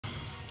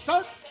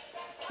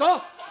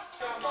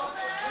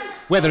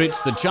Whether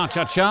it's the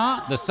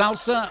cha-cha-cha, the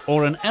salsa,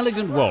 or an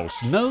elegant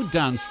waltz, no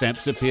dance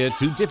steps appear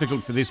too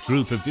difficult for this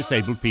group of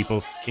disabled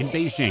people in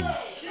Beijing.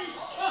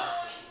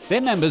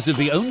 They're members of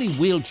the only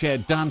wheelchair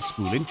dance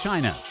school in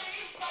China.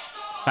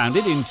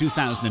 Founded in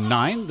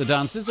 2009, the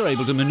dancers are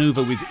able to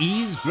maneuver with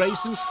ease,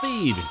 grace, and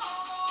speed.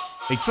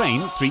 They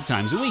train 3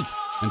 times a week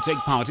and take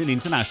part in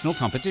international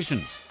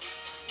competitions.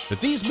 But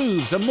these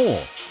moves are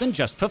more than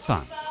just for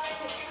fun.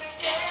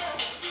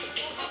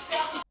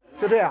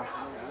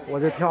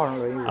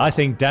 I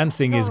think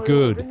dancing is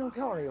good.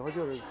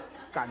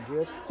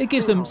 It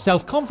gives them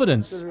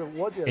self-confidence,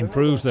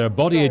 improves their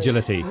body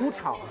agility,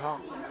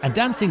 and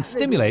dancing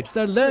stimulates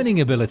their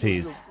learning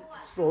abilities.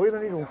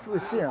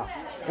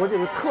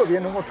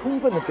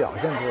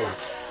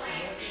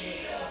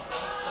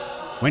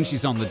 When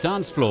she's on the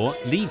dance floor,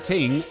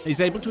 Liting is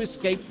able to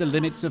escape the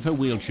limits of her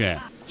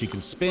wheelchair. She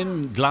can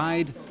spin,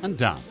 glide, and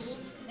dance.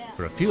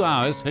 For a few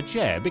hours, her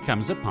chair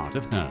becomes a part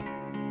of her.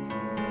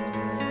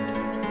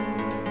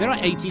 There are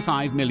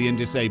 85 million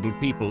disabled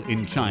people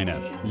in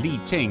China.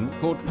 Liting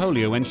caught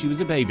polio when she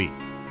was a baby.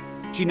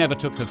 She never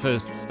took her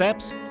first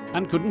steps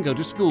and couldn't go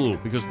to school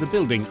because the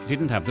building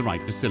didn't have the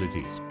right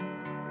facilities.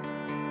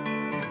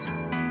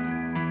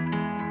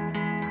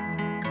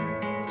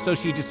 So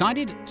she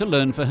decided to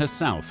learn for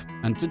herself.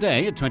 And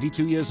today, at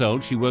 22 years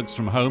old, she works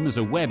from home as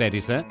a web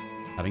editor,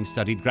 having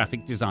studied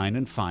graphic design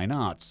and fine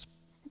arts.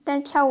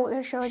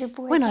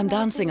 When I'm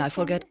dancing, I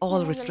forget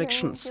all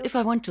restrictions. If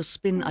I want to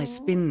spin, I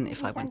spin.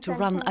 If I want to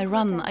run, I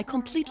run. I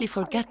completely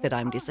forget that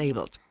I'm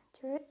disabled.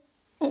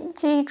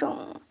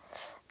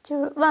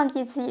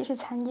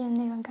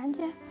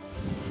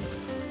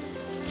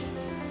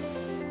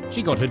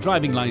 She got her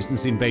driving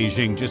license in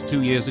Beijing just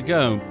 2 years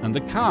ago, and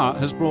the car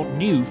has brought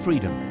new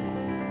freedom.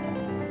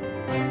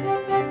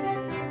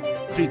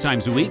 3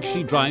 times a week,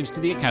 she drives to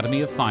the Academy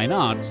of Fine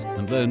Arts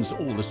and learns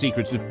all the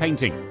secrets of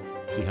painting.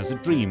 She has a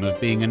dream of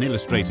being an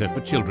illustrator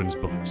for children's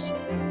books.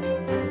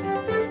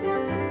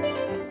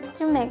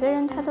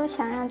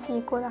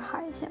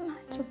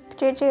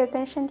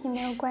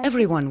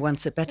 Everyone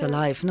wants a better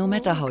life, no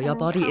matter how your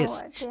body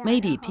is.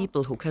 Maybe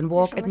people who can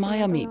walk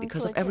admire me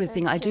because of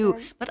everything I do,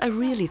 but I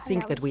really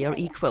think that we are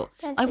equal.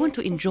 I want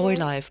to enjoy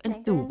life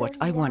and do what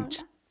I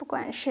want.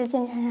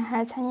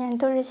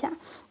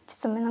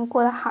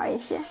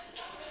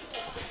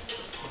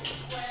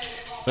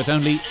 But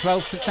only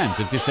 12%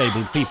 of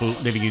disabled people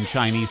living in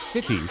Chinese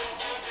cities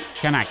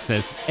can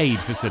access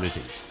aid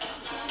facilities.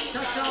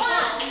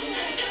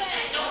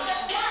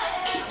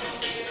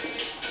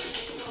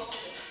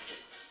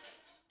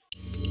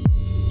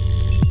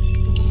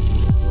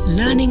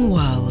 Learning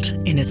World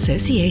in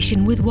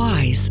association with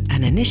WISE,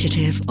 an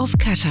initiative of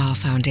Qatar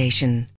Foundation.